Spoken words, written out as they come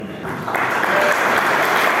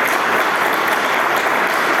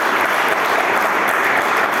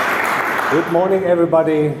Good morning,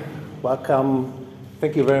 everybody. Welcome.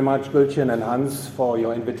 Thank you very much, Gülçin and Hans, for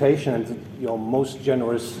your invitation and your most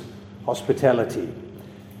generous hospitality.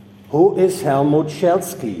 Who is Helmut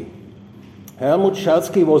Schelsky? Helmut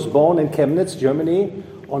Schelsky was born in Chemnitz, Germany,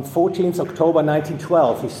 on 14th October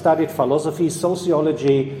 1912. He studied philosophy,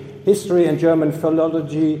 sociology, history and German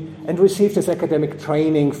philology, and received his academic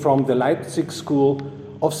training from the Leipzig School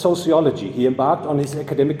of Sociology. He embarked on his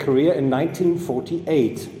academic career in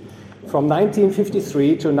 1948. From 1953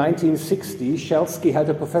 to 1960, Schelsky held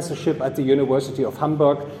a professorship at the University of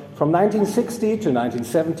Hamburg. From 1960 to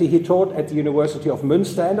 1970, he taught at the University of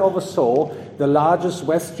Münster and oversaw the largest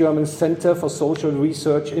West German center for social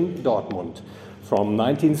research in Dortmund. From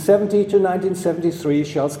 1970 to 1973,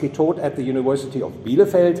 Schelsky taught at the University of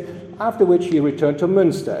Bielefeld, after which he returned to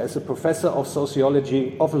Münster as a professor of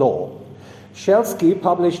sociology of law. Schelsky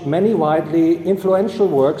published many widely influential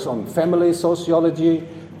works on family sociology,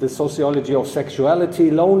 the sociology of sexuality,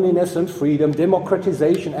 loneliness and freedom,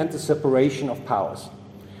 democratization and the separation of powers.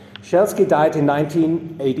 Schelsky died in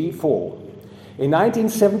 1984. In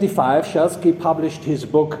 1975, Schelsky published his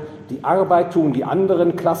book Die Arbeit tun die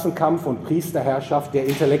anderen, Klassenkampf und Priesterherrschaft der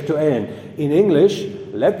Intellektuellen. In English,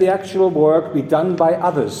 Let the Actual Work be Done by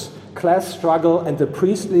Others, Class Struggle and the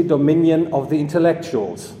Priestly Dominion of the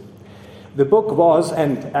Intellectuals. The book was,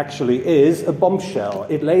 and actually is, a bombshell.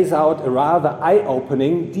 It lays out a rather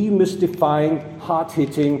eye-opening, demystifying,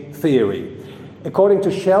 hard-hitting theory. According to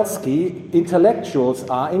Schelsky, intellectuals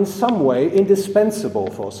are in some way indispensable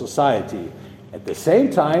for society. At the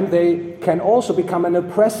same time, they can also become an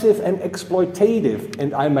oppressive and exploitative,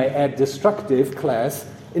 and I may add destructive, class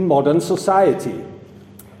in modern society.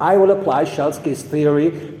 I will apply Schelsky's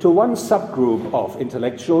theory to one subgroup of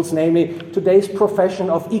intellectuals, namely today's profession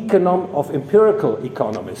of empirical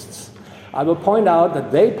economists. I will point out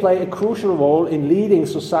that they play a crucial role in leading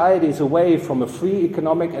societies away from a free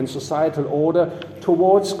economic and societal order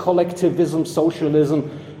towards collectivism, socialism,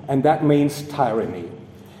 and that means tyranny.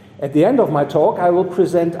 At the end of my talk, I will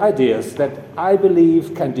present ideas that I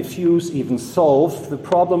believe can diffuse, even solve, the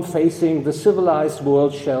problem facing the civilized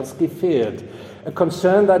world Schelsky feared. A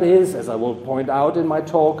concern that is, as I will point out in my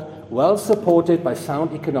talk, well supported by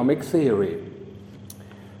sound economic theory.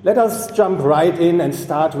 Let us jump right in and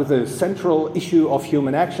start with the central issue of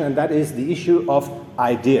human action, and that is the issue of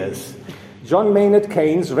ideas. John Maynard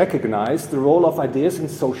Keynes recognized the role of ideas in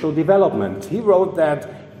social development. He wrote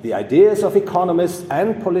that the ideas of economists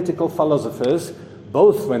and political philosophers,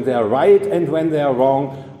 both when they are right and when they are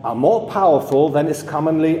wrong, are more powerful than is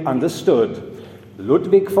commonly understood.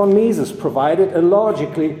 Ludwig von Mises provided a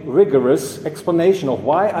logically rigorous explanation of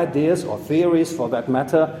why ideas, or theories for that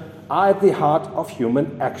matter, are at the heart of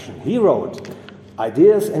human action. He wrote,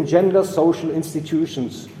 "Ideas engender social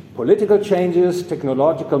institutions, political changes,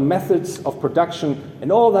 technological methods of production,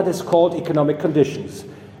 and all that is called economic conditions.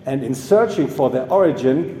 And in searching for their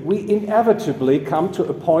origin, we inevitably come to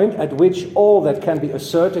a point at which all that can be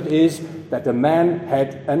asserted is that a man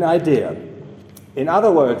had an idea." In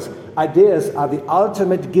other words, ideas are the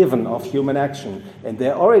ultimate given of human action, and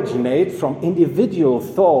they originate from individual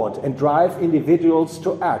thought and drive individuals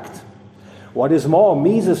to act. What is more,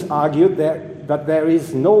 Mises argued that there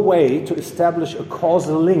is no way to establish a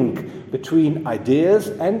causal link between ideas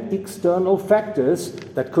and external factors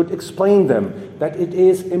that could explain them, that it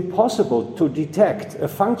is impossible to detect a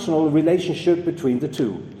functional relationship between the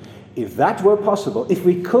two. If that were possible, if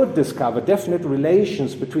we could discover definite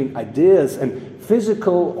relations between ideas and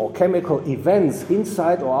physical or chemical events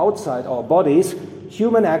inside or outside our bodies,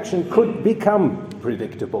 human action could become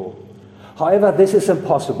predictable. However, this is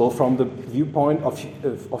impossible from the viewpoint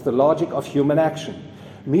of the logic of human action.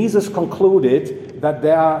 Mises concluded that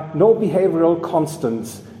there are no behavioral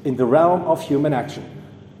constants in the realm of human action.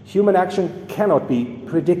 Human action cannot be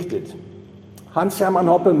predicted. Hans Hermann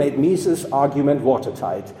Hoppe made Mises' argument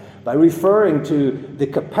watertight. By referring to the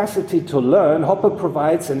capacity to learn, Hoppe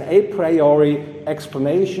provides an a priori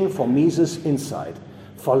explanation for Mises' insight.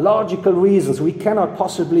 For logical reasons, we cannot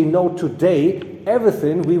possibly know today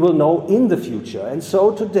everything we will know in the future, and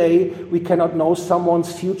so today we cannot know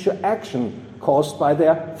someone's future action caused by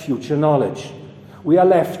their future knowledge. We are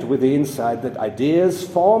left with the insight that ideas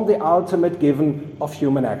form the ultimate given of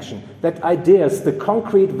human action, that ideas, the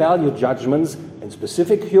concrete value judgments and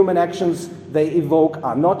specific human actions they evoke,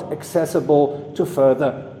 are not accessible to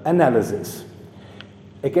further analysis.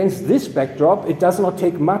 Against this backdrop, it does not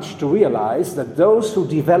take much to realize that those who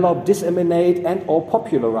develop, disseminate, and or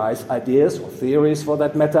popularize ideas, or theories for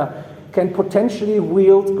that matter, can potentially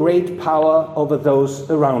wield great power over those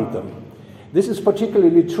around them. This is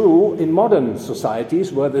particularly true in modern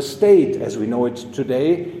societies where the state, as we know it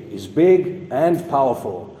today, is big and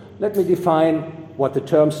powerful. Let me define what the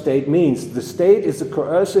term state means. The state is a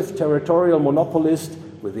coercive territorial monopolist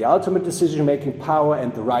with the ultimate decision-making power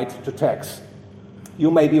and the right to tax.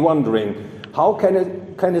 You may be wondering, how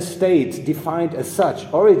can a state defined as such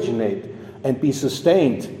originate and be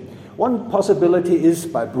sustained? One possibility is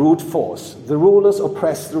by brute force. The rulers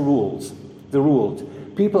oppress the ruled.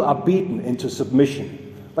 People are beaten into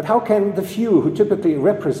submission. But how can the few who typically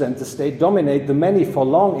represent the state dominate the many for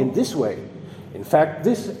long in this way? In fact,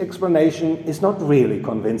 this explanation is not really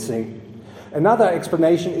convincing. Another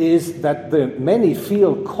explanation is that the many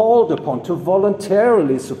feel called upon to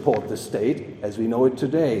voluntarily support the state as we know it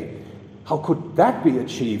today. How could that be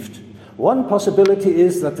achieved? One possibility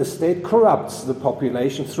is that the state corrupts the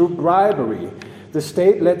population through bribery. The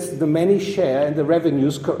state lets the many share in the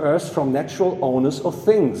revenues coerced from natural owners of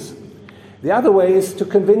things. The other way is to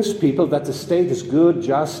convince people that the state is good,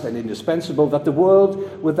 just, and indispensable, that the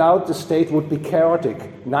world without the state would be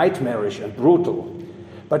chaotic, nightmarish, and brutal.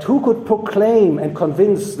 But who could proclaim and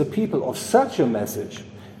convince the people of such a message?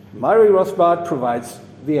 Murray Rothbard provides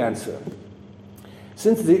the answer.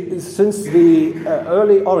 Since the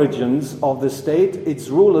early origins of the state, its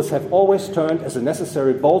rulers have always turned as a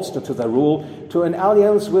necessary bolster to their rule to an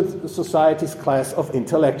alliance with society's class of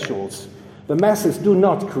intellectuals. The masses do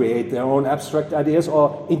not create their own abstract ideas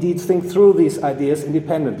or indeed think through these ideas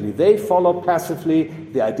independently. They follow passively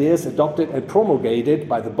the ideas adopted and promulgated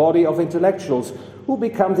by the body of intellectuals who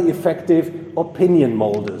become the effective opinion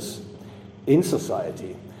molders in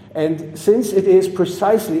society. And since it is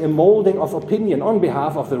precisely a molding of opinion on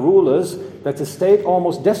behalf of the rulers that the state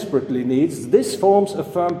almost desperately needs, this forms a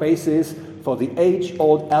firm basis for the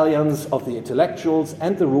age-old alliance of the intellectuals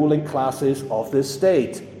and the ruling classes of the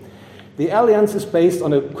state. The alliance is based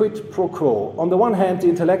on a quid pro quo. On the one hand, the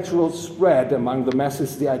intellectuals spread among the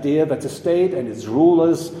masses the idea that the state and its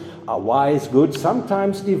rulers are wise, good,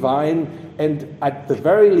 sometimes divine, and at the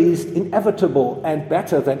very least inevitable and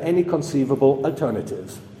better than any conceivable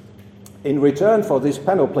alternatives. In return for this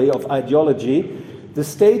panoply of ideology, the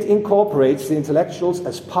state incorporates the intellectuals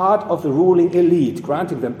as part of the ruling elite,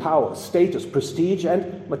 granting them power, status, prestige,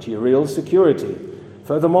 and material security.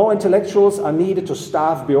 Furthermore, intellectuals are needed to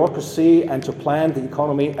staff bureaucracy and to plan the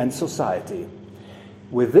economy and society.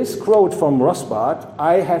 With this quote from Rothbard,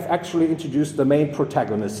 I have actually introduced the main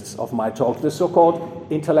protagonists of my talk, the so-called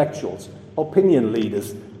intellectuals, opinion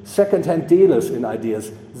leaders, second-hand dealers in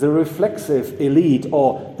ideas, the reflexive elite,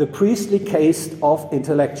 or the priestly caste of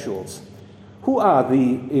intellectuals. Who are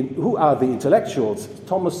the intellectuals?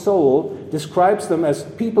 Thomas Sowell describes them as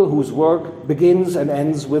people whose work begins and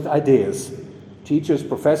ends with ideas. Teachers,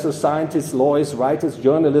 professors, scientists, lawyers, writers,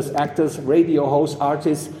 journalists, actors, radio hosts,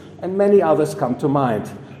 artists, and many others come to mind.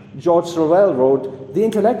 George Sorel wrote, "The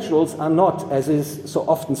intellectuals are not, as is so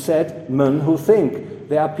often said, men who think.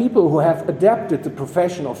 They are people who have adapted the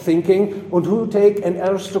profession of thinking and who take an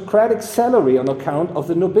aristocratic salary on account of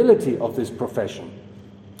the nobility of this profession."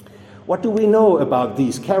 What do we know about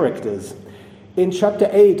these characters? In chapter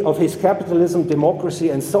 8 of his Capitalism, Democracy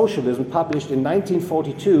and Socialism, published in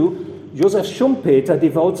 1942, Joseph Schumpeter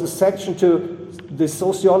devotes a section to the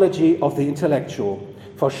sociology of the intellectual.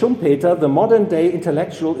 For Schumpeter, the modern-day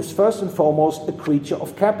intellectual is first and foremost a creature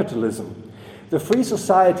of capitalism. The free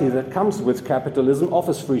society that comes with capitalism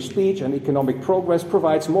offers free speech and economic progress,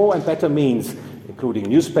 provides more and better means, including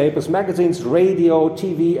newspapers, magazines, radio,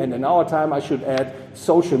 TV, and in our time, I should add,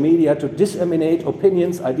 social media, to disseminate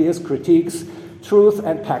opinions, ideas, critiques, truth,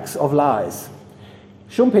 and packs of lies.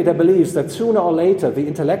 Schumpeter believes that sooner or later the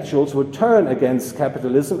intellectuals would turn against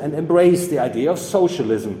capitalism and embrace the idea of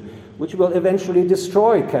socialism, which will eventually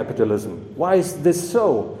destroy capitalism. Why is this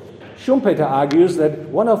so? Schumpeter argues that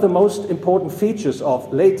one of the most important features of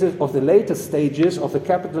the later stages of the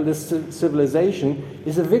capitalist civilization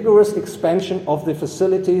is a vigorous expansion of the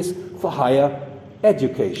facilities for higher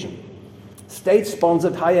education.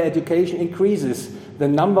 State-sponsored higher education increases the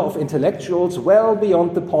number of intellectuals well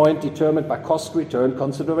beyond the point determined by cost-return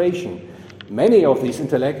consideration. Many of these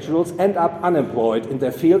intellectuals end up unemployed in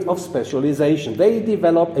their field of specialization. They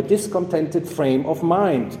develop a discontented frame of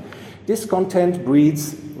mind. Discontent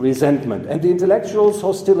breeds resentment, and the intellectuals'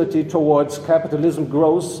 hostility towards capitalism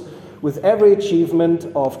grows with every achievement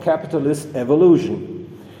of capitalist evolution.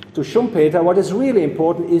 To Schumpeter, what is really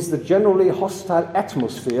important is the generally hostile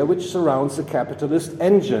atmosphere which surrounds the capitalist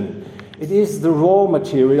engine. It is the raw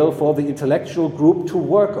material for the intellectual group to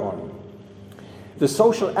work on. The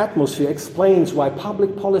social atmosphere explains why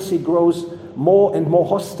public policy grows more and more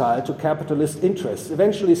hostile to capitalist interests,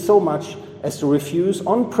 eventually so much as to refuse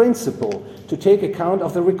on principle to take account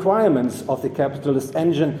of the requirements of the capitalist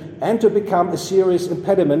engine and to become a serious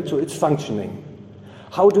impediment to its functioning.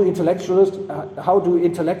 How do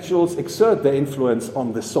intellectuals exert their influence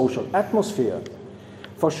on the social atmosphere?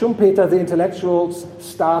 For Schumpeter, the intellectuals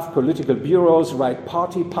staff political bureaus, write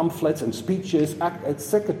party pamphlets and speeches, act as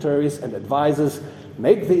secretaries and advisors,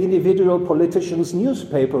 make the individual politician's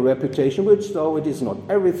newspaper reputation, which, though it is not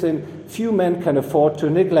everything, few men can afford to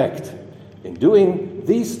neglect. In doing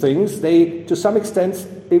these things, they, to some extent,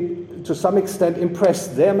 impress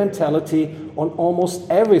their mentality on almost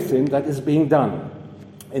everything that is being done.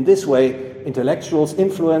 In this way, intellectuals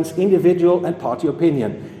influence individual and party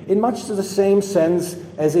opinion, in much the same sense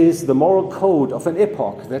as is the moral code of an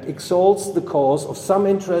epoch that exalts the cause of some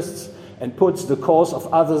interests and puts the cause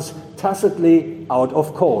of others tacitly out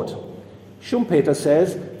of court. Schumpeter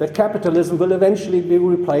says that capitalism will eventually be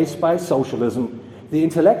replaced by socialism. The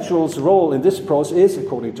intellectual's role in this process is,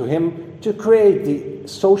 according to him, to create the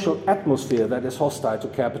social atmosphere that is hostile to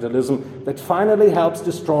capitalism, that finally helps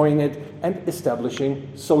destroying it and establishing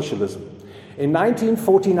socialism. In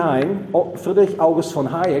 1949, Friedrich August von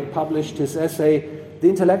Hayek published his essay, The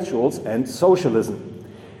Intellectuals and Socialism.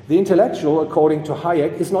 The intellectual, according to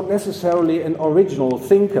Hayek, is not necessarily an original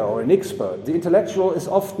thinker or an expert. The intellectual is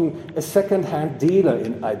often a second-hand dealer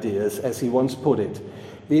in ideas, as he once put it.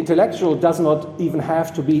 The intellectual does not even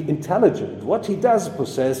have to be intelligent. What he does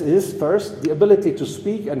possess is, first, the ability to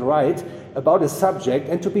speak and write about a subject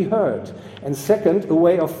and to be heard, and second, a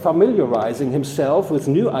way of familiarizing himself with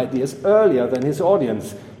new ideas earlier than his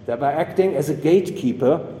audience, thereby acting as a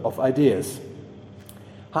gatekeeper of ideas.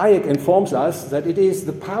 Hayek informs us that it is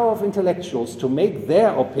the power of intellectuals to make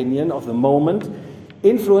their opinion of the moment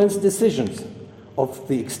influence decisions of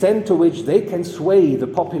the extent to which they can sway the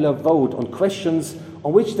popular vote on questions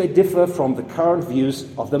on which they differ from the current views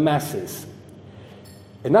of the masses.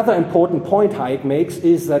 Another important point Hayek makes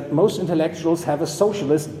is that most intellectuals have a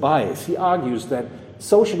socialist bias. He argues that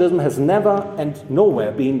socialism has never and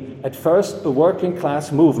nowhere been at first a working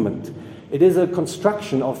class movement. It is a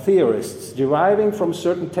construction of theorists deriving from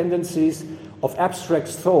certain tendencies of abstract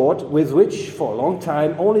thought with which, for a long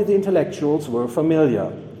time, only the intellectuals were familiar.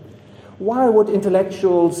 Why would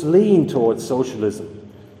intellectuals lean towards socialism?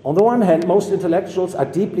 On the one hand, most intellectuals are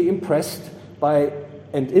deeply impressed by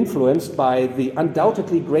and influenced by the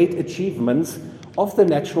undoubtedly great achievements of the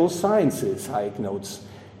natural sciences, Hayek notes.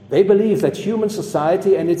 They believe that human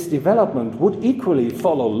society and its development would equally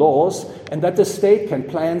follow laws and that the state can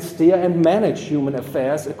plan, steer, and manage human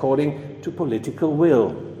affairs according to political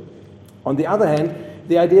will. On the other hand,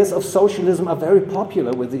 the ideas of socialism are very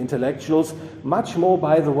popular with the intellectuals, much more,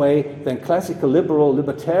 by the way, than classical liberal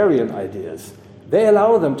libertarian ideas. They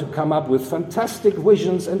allow them to come up with fantastic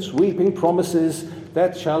visions and sweeping promises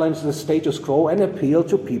that challenge the status quo and appeal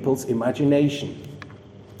to people's imagination.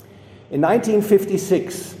 In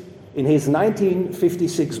 1956, in his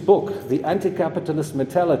 1956 book, The Anti-Capitalist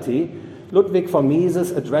Mentality, Ludwig von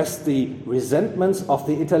Mises addressed the resentments of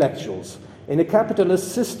the intellectuals. In a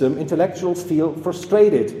capitalist system, intellectuals feel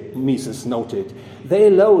frustrated, Mises noted. They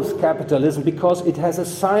loathe capitalism because it has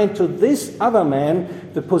assigned to this other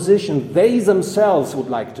man the position they themselves would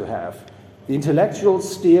like to have. The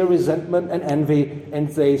intellectuals steer resentment and envy, and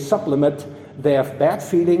they supplement their bad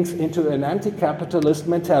feelings into an anti-capitalist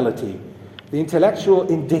mentality. The intellectual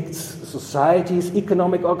indicts society's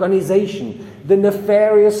economic organization, the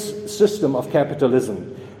nefarious system of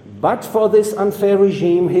capitalism. But for this unfair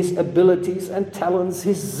regime, his abilities and talents,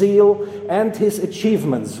 his zeal and his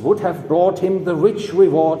achievements would have brought him the rich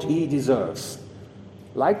reward he deserves.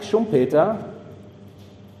 Like Schumpeter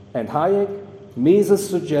and Hayek, Mises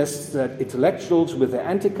suggests that intellectuals with the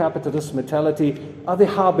anti-capitalist mentality are the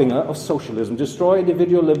harbinger of socialism, destroy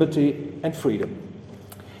individual liberty and freedom.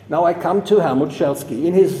 Now I come to Helmut Schelsky.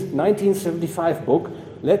 In his 1975 book,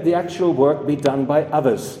 Let the Actual Work Be Done by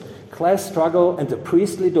Others, Class Struggle and the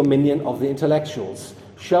Priestly Dominion of the Intellectuals,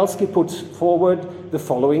 Schelsky puts forward the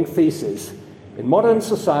following thesis. In modern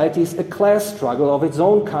societies, a class struggle of its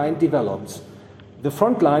own kind develops. The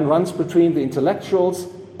front line runs between the intellectuals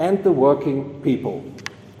and the working people.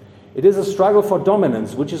 It is a struggle for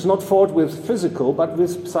dominance, which is not fought with physical, but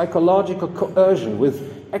with psychological coercion,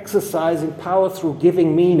 with exercising power through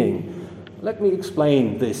giving meaning. Let me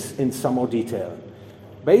explain this in some more detail.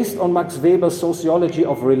 Based on Max Weber's sociology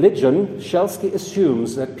of religion, Schelsky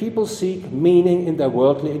assumes that people seek meaning in their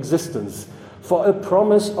worldly existence for a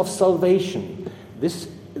promise of salvation. This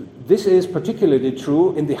is particularly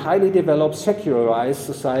true in the highly developed secularized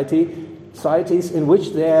society societies in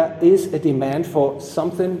which there is a demand for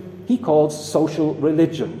something he calls social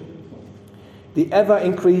religion. The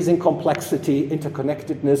ever-increasing complexity,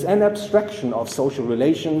 interconnectedness, and abstraction of social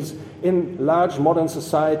relations in large modern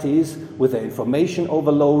societies with their information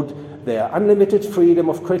overload, their unlimited freedom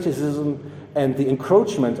of criticism, and the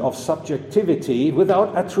encroachment of subjectivity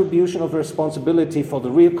without attribution of responsibility for the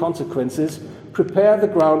real consequences prepare the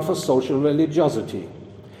ground for social religiosity.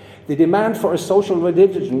 The demand for a social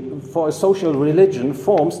religion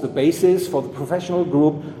forms the basis for the professional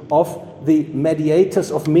group of the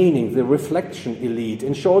mediators of meaning, the reflection elite,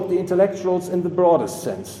 in short, the intellectuals in the broadest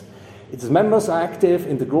sense. Its members are active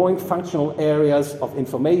in the growing functional areas of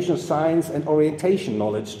information science and orientation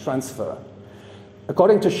knowledge transfer.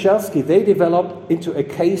 According to Schelsky, they develop into a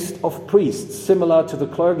caste of priests, similar to the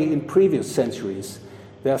clergy in previous centuries.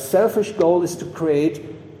 Their selfish goal is to create,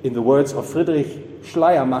 in the words of Friedrich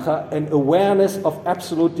Schleiermacher, an awareness of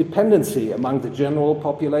absolute dependency among the general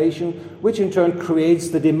population, which in turn creates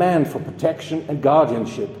the demand for protection and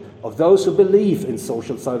guardianship of those who believe in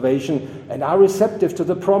social salvation and are receptive to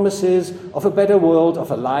the promises of a better world,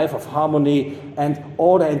 of a life of harmony and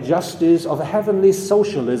order and justice, of a heavenly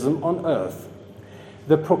socialism on earth.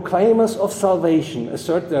 The proclaimers of salvation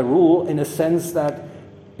assert their rule in a sense that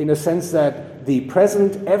the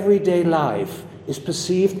present everyday life is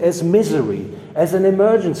perceived as misery, as an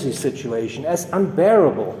emergency situation, as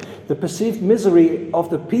unbearable. The perceived misery of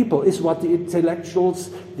the people is what the intellectuals,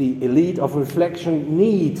 the elite of reflection,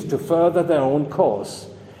 need to further their own cause.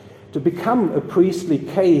 To become a priestly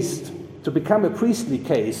caste,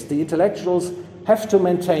 the intellectuals have to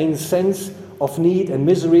maintain sense of need and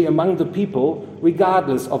misery among the people,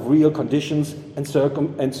 regardless of real conditions and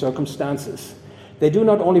circumstances. They do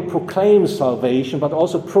not only proclaim salvation, but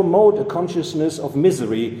also promote a consciousness of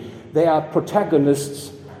misery. They are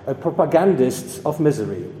propagandists of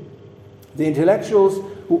misery. The intellectuals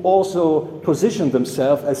who also position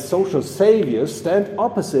themselves as social saviors stand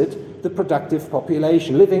opposite the productive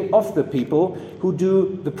population, living off the people who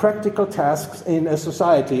do the practical tasks in a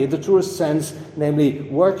society, in the truest sense, namely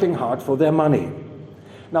working hard for their money.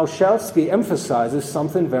 Now, Schelsky emphasizes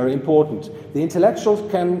something very important. The intellectuals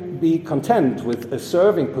can be content with a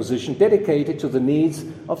serving position dedicated to the needs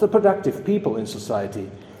of the productive people in society,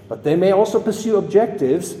 but they may also pursue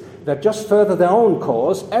objectives that just further their own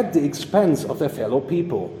cause at the expense of their fellow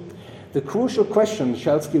people. The crucial question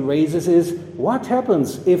Schelsky raises is, what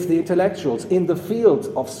happens if the intellectuals in the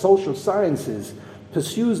field of social sciences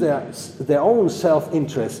pursue their own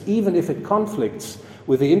self-interest, even if it conflicts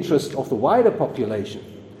with the interest of the wider population?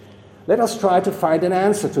 Let us try to find an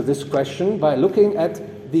answer to this question by looking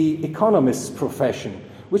at the economist's profession,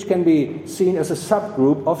 which can be seen as a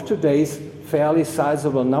subgroup of today's fairly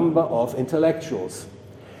sizable number of intellectuals.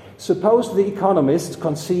 Suppose the economist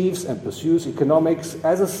conceives and pursues economics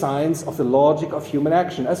as a science of the logic of human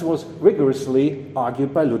action, as was rigorously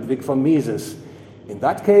argued by Ludwig von Mises. In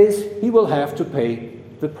that case, he will have to pay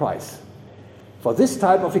the price. For this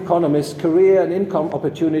type of economist, career and income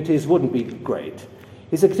opportunities wouldn't be great.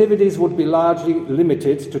 His activities would be largely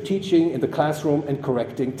limited to teaching in the classroom and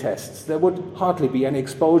correcting tests. There would hardly be any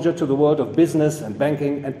exposure to the world of business and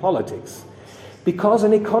banking and politics. Because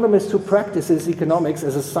an economist who practices economics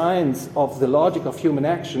as a science of the logic of human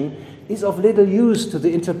action is of little use to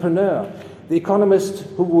the entrepreneur, the economist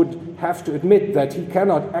who would have to admit that he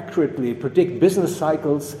cannot accurately predict business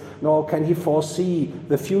cycles, nor can he foresee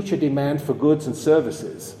the future demand for goods and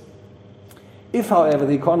services. If, however,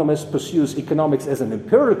 the economist pursues economics as an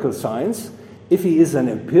empirical science, if he is an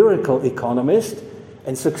empirical economist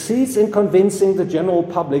and succeeds in convincing the general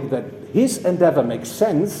public that his endeavor makes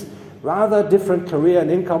sense, rather different career and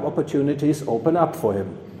income opportunities open up for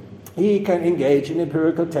him. He can engage in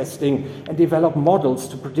empirical testing and develop models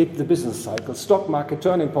to predict the business cycle, stock market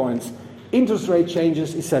turning points, interest rate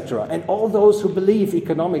changes, etc. And all those who believe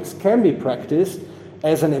economics can be practiced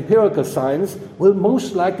as an empirical science will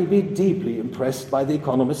most likely be deeply impressed by the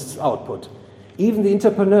economist's output. Even the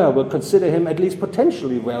entrepreneur will consider him at least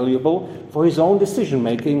potentially valuable for his own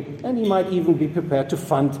decision-making, and he might even be prepared to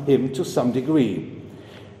fund him to some degree.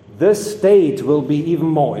 The state will be even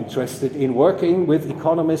more interested in working with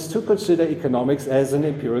economists who consider economics as an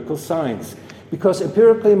empirical science, because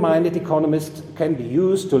empirically minded economists can be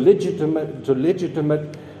used to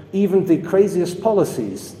legitimate even the craziest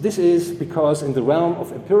policies. This is because in the realm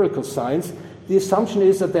of empirical science, the assumption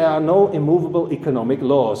is that there are no immovable economic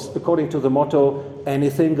laws. According to the motto,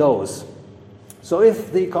 anything goes. So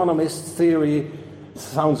if the economist's theory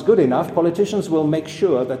sounds good enough, politicians will make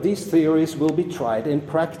sure that these theories will be tried in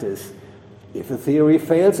practice. If a theory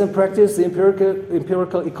fails in practice, the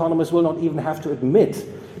empirical economist will not even have to admit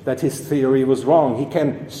that his theory was wrong. He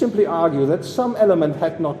can simply argue that some element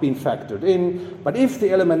had not been factored in, but if the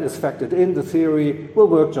element is factored in, the theory will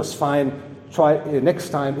work just fine next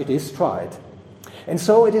time it is tried. And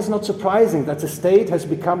so it is not surprising that the state has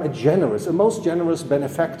become a most generous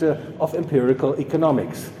benefactor of empirical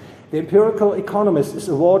economics. The empirical economist is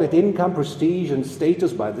awarded income, prestige, and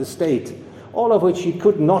status by the state, all of which he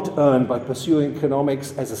could not earn by pursuing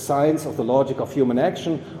economics as a science of the logic of human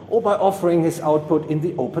action or by offering his output in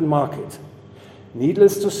the open market.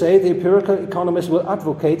 Needless to say, the empirical economist will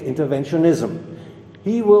advocate interventionism.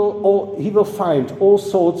 He will find all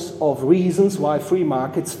sorts of reasons why free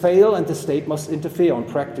markets fail and the state must interfere on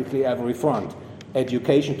practically every front.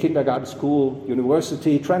 Education, kindergarten, school,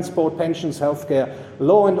 university, transport, pensions, healthcare,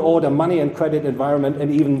 law and order, money and credit, environment,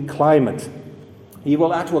 and even climate. He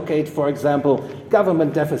will advocate, for example,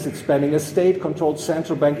 government deficit spending, a state-controlled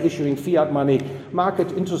central bank issuing fiat money,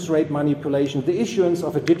 market interest rate manipulation, the issuance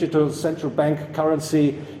of a digital central bank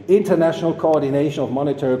currency, international coordination of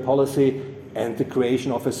monetary policy, and the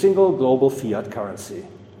creation of a single global fiat currency.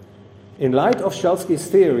 In light of Schelsky's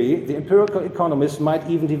theory, the empirical economist might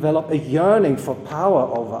even develop a yearning for power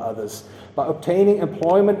over others by obtaining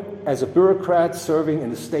employment as a bureaucrat serving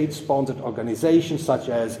in a state-sponsored organization such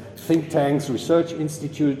as think tanks, research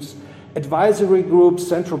institutes, advisory groups,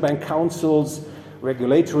 central bank councils,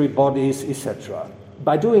 regulatory bodies, etc.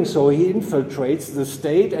 By doing so, he infiltrates the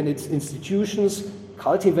state and its institutions,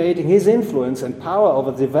 cultivating his influence and power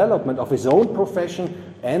over the development of his own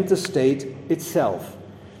profession and the state itself.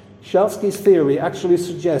 Schelsky's theory actually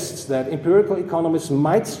suggests that empirical economists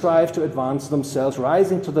might strive to advance themselves,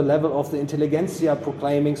 rising to the level of the intelligentsia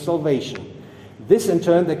proclaiming salvation. This, in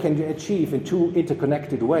turn, they can achieve in two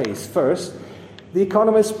interconnected ways. First, the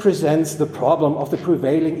economist presents the problem of the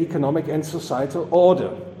prevailing economic and societal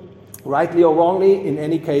order, rightly or wrongly, in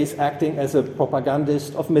any case, acting as a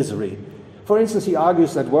propagandist of misery. For instance, he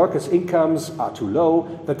argues that workers' incomes are too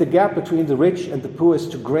low, that the gap between the rich and the poor is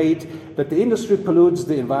too great, that the industry pollutes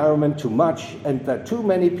the environment too much, and that too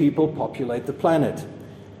many people populate the planet.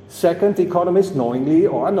 Second, the economist knowingly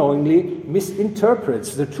or unknowingly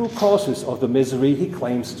misinterprets the true causes of the misery he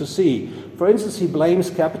claims to see. For instance, he blames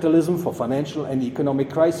capitalism for financial and economic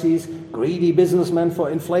crises, greedy businessmen for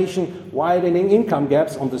inflation, widening income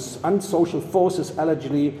gaps on the unsocial forces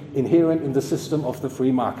allegedly inherent in the system of the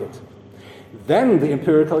free market. Then the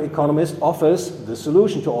empirical economist offers the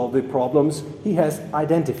solution to all the problems he has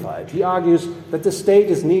identified. He argues that the state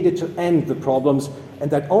is needed to end the problems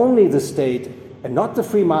and that only the state and not the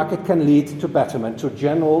free market can lead to betterment, to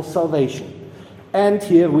general salvation. And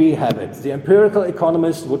here we have it. The empirical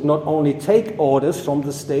economist would not only take orders from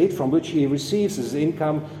the state from which he receives his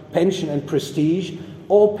income, pension and prestige,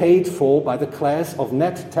 all paid for by the class of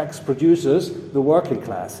net tax producers, the working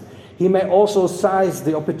class. He may also seize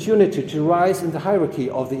the opportunity to rise in the hierarchy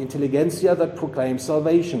of the intelligentsia that proclaims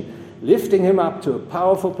salvation, lifting him up to a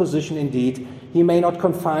powerful position indeed. He may not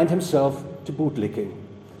confine himself to bootlicking.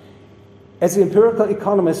 As the empirical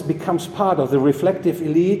economist becomes part of the reflective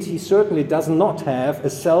elite, he certainly does not have a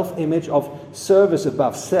self-image of service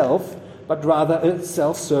above self, but rather a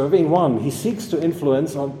self-serving one. He seeks to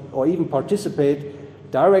influence or even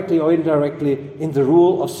participate directly or indirectly in the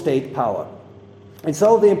rule of state power. And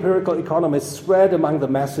so the empirical economists spread among the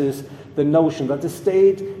masses the notion that the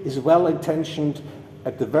state is well-intentioned,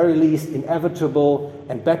 at the very least inevitable,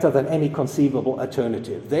 and better than any conceivable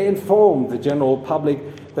alternative. They inform the general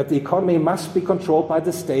public that the economy must be controlled by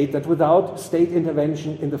the state, that without state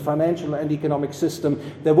intervention in the financial and economic system,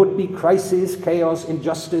 there would be crisis, chaos,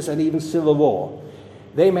 injustice, and even civil war.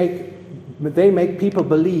 They make people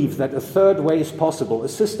believe that a third way is possible, a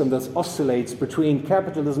system that oscillates between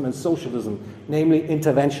capitalism and socialism, namely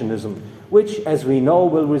interventionism, which, as we know,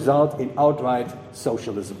 will result in outright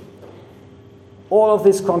socialism. All of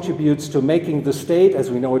this contributes to making the state, as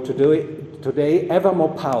we know it today, ever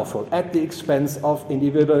more powerful at the expense of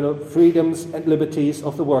individual freedoms and liberties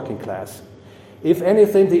of the working class. If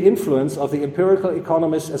anything, the influence of the empirical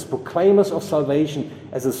economists as proclaimers of salvation,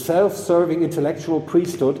 as a self-serving intellectual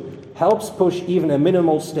priesthood, helps push even a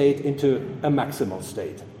minimal state into a maximal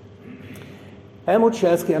state. Helmut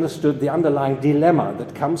Schelsky understood the underlying dilemma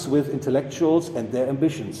that comes with intellectuals and their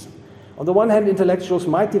ambitions. On the one hand, intellectuals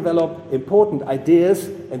might develop important ideas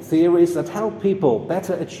and theories that help people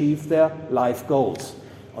better achieve their life goals.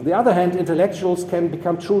 On the other hand, intellectuals can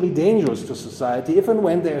become truly dangerous to society if and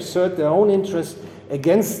when they assert their own interest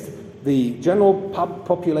against the general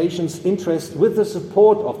population's interest with the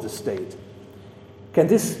support of the state. Can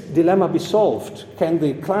this dilemma be solved? Can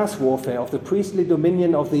the class warfare of the priestly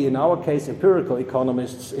dominion of the, in our case, empirical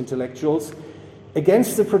economists, intellectuals,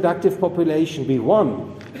 against the productive population be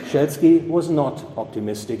won? Schelsky was not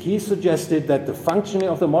optimistic. He suggested that the functioning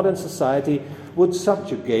of the modern society would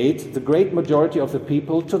subjugate the great majority of the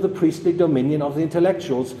people to the priestly dominion of the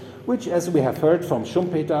intellectuals, which, as we have heard from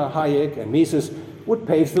Schumpeter, Hayek, and Mises, would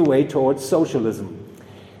pave the way towards socialism.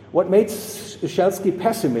 What made Schelsky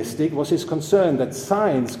pessimistic was his concern that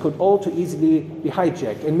science could all too easily be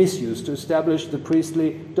hijacked and misused to establish the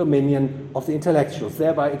priestly dominion of the intellectuals,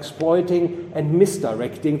 thereby exploiting and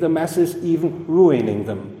misdirecting the masses, even ruining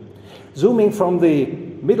them. Zooming from the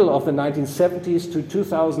middle of the 1970s to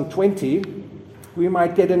 2020, we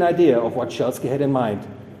might get an idea of what Schelsky had in mind.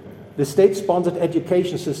 The state-sponsored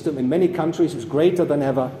education system in many countries is greater than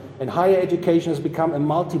ever, and higher education has become a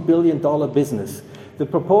multi-billion-dollar business. The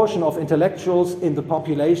proportion of intellectuals in the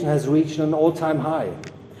population has reached an all-time high.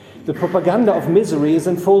 The propaganda of misery is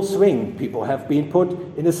in full swing. People have been put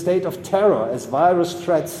in a state of terror as virus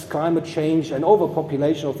threats, climate change, and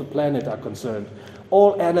overpopulation of the planet are concerned,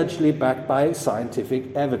 all allegedly backed by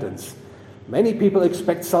scientific evidence. Many people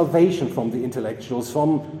expect salvation from the intellectuals,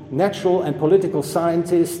 from natural and political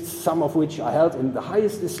scientists, some of which are held in the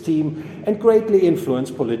highest esteem and greatly influence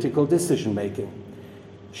political decision-making.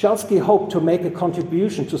 Schelsky hoped to make a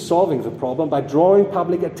contribution to solving the problem by drawing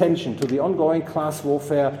public attention to the ongoing class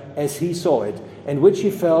warfare as he saw it, and which he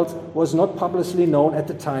felt was not publicly known at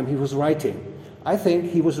the time he was writing. I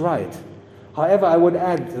think he was right. However, I would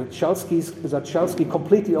add that Schelsky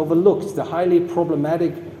completely overlooked the highly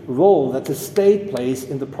problematic role that the state plays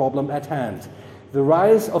in the problem at hand. The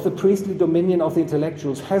rise of the priestly dominion of the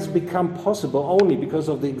intellectuals has become possible only because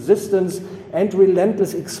of the existence and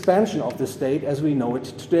relentless expansion of the state as we know it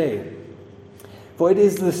today. For it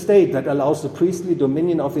is the state that allows the priestly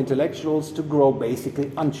dominion of the intellectuals to grow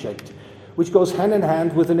basically unchecked, which goes hand in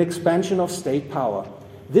hand with an expansion of state power.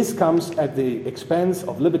 This comes at the expense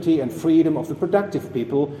of liberty and freedom of the productive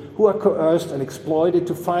people who are coerced and exploited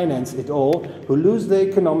to finance it all, who lose their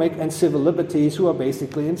economic and civil liberties, who are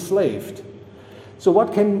basically enslaved. So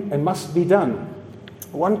what can and must be done?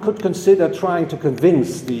 One could consider trying to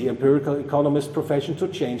convince the empirical economist profession to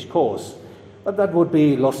change course. But that would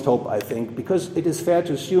be lost hope, I think, because it is fair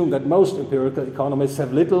to assume that most empirical economists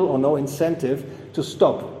have little or no incentive to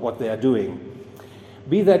stop what they are doing.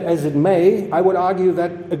 Be that as it may, I would argue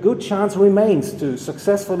that a good chance remains to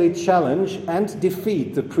successfully challenge and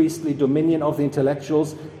defeat the priestly dominion of the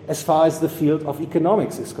intellectuals as far as the field of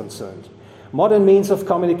economics is concerned. Modern means of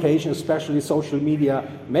communication, especially social media,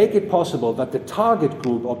 make it possible that the target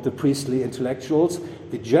group of the priestly intellectuals,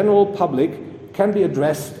 the general public, can be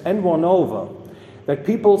addressed and won over, that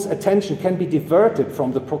people's attention can be diverted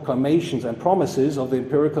from the proclamations and promises of the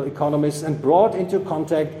empirical economists and brought into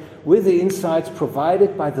contact with the insights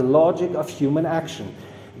provided by the logic of human action.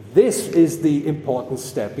 This is the important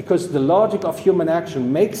step, because the logic of human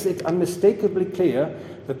action makes it unmistakably clear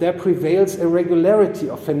that there prevails a regularity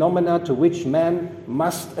of phenomena to which man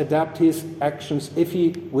must adapt his actions if he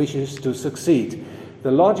wishes to succeed.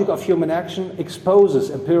 The logic of human action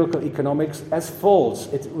exposes empirical economics as false.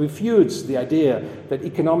 It refutes the idea that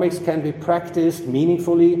economics can be practiced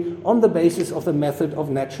meaningfully on the basis of the method of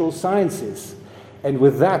natural sciences. And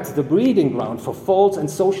with that, the breeding ground for false and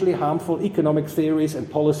socially harmful economic theories and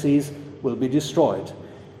policies will be destroyed.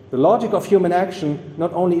 The logic of human action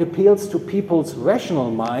not only appeals to people's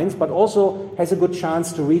rational minds, but also has a good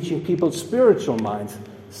chance to reaching people's spiritual minds,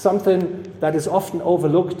 something that is often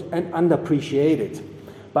overlooked and underappreciated.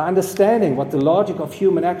 By understanding what the logic of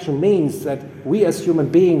human action means, that we as human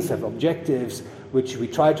beings have objectives which we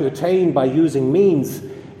try to attain by using means,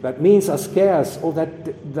 that means are scarce, or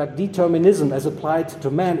that determinism as applied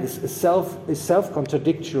to man is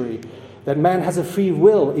self-contradictory, that man has a free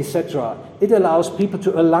will, etc. It allows people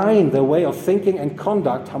to align their way of thinking and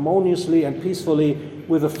conduct harmoniously and peacefully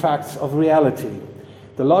with the facts of reality.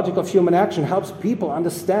 The logic of human action helps people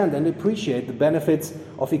understand and appreciate the benefits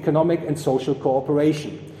of economic and social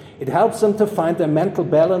cooperation. It helps them to find their mental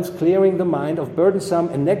balance, clearing the mind of burdensome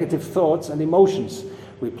and negative thoughts and emotions,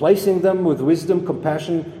 replacing them with wisdom,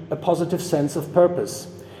 compassion, a positive sense of purpose.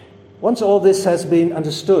 Once all this has been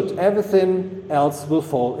understood, everything else will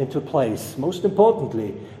fall into place. Most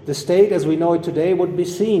importantly, the state as we know it today would be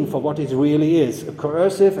seen for what it really is, a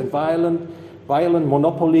coercive and violent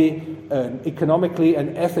monopoly, economically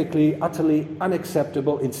and ethically utterly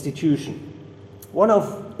unacceptable institution. One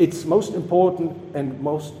of its most important and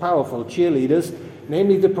most powerful cheerleaders,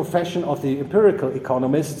 namely the profession of the empirical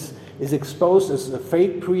economists, is exposed as a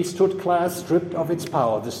fake priesthood class stripped of its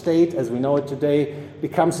power. The state, as we know it today,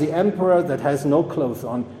 becomes the emperor that has no clothes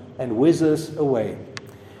on and withers away.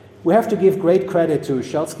 We have to give great credit to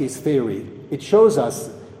Schelsky's theory. It shows us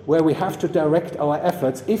where we have to direct our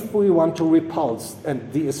efforts if we want to repulse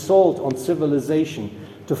and the assault on civilization,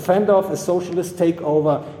 to fend off a socialist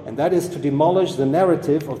takeover, and that is to demolish the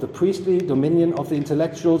narrative of the priestly dominion of the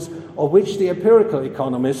intellectuals, of which the empirical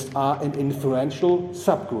economists are an influential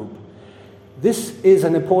subgroup. This is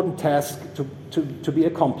an important task to be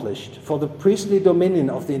accomplished, for the priestly dominion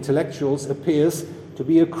of the intellectuals appears to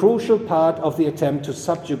be a crucial part of the attempt to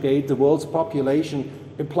subjugate the world's population,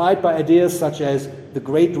 implied by ideas such as the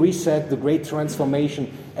Great Reset, the Great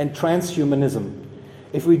Transformation, and transhumanism.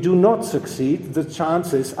 If we do not succeed, the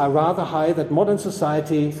chances are rather high that modern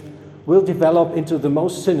societies will develop into the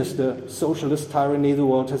most sinister socialist tyranny the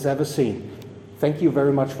world has ever seen. Thank you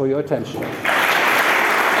very much for your attention.